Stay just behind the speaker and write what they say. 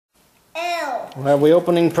Are we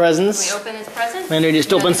opening presents? We open his presents? Landry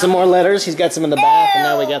just opened some more letters. He's got some in the back, and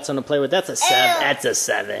now we got some to play with. That's a 7. That's a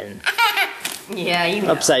 7. Yeah, you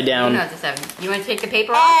know. Upside down. You know it's a 7. You want to take the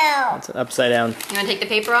paper off? That's upside down. You want to take the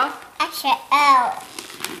paper off? Upside out.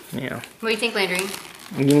 Yeah. What do you think, Landry?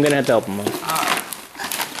 I'm going to have to help him. Alright.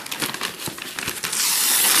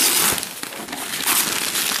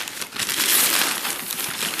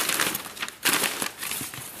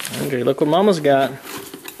 Landry, look what Mama's got.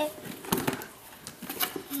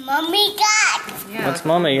 Mommy got. Yeah, What's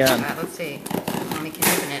Mommy got? Let's see. Mommy can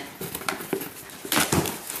open it.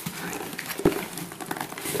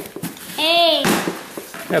 Hey.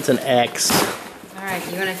 That's an X. Alright,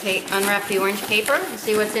 you want to unwrap the orange paper and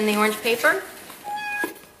see what's in the orange paper?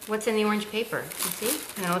 What's in the orange paper? You see?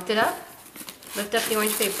 Can I lift it up? Lift up the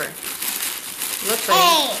orange paper. Looks like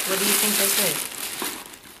Hey. What do you think this is?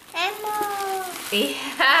 Elmo.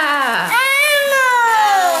 Yeah!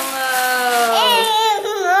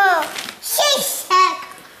 Elmo. She's sick.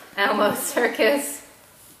 Elmo Circus.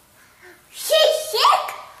 She's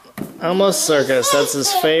sick. Elmo's Circus. That's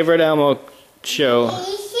his favorite Elmo show.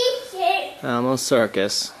 She's sick. Elmo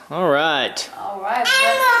Circus. All right. Alright,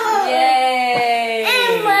 Elmo. yay!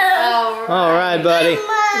 Elmo. All right, buddy.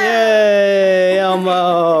 Yay,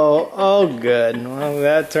 Elmo. Oh, good. Well,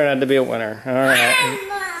 that turned out to be a winner. All right.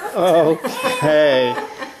 Okay.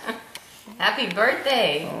 Happy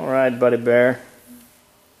birthday! All right, buddy bear.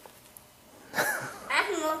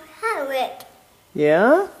 Elmo Howard.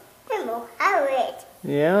 Yeah? Elmo Howard.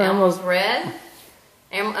 Yeah. Elmo's red.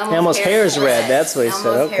 Elmo's hair is red. That's what he said.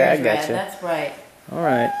 Elmo's Okay, hair I is got red. you. That's right. All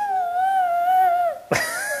right.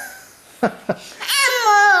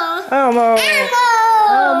 Elmo. Elmo.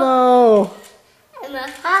 Elmo. Elmo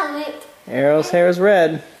Howard. Arrow's hair is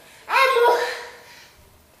red. Elmo.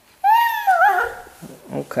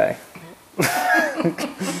 Elmo. Okay.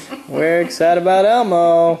 We're excited about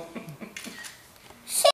Elmo.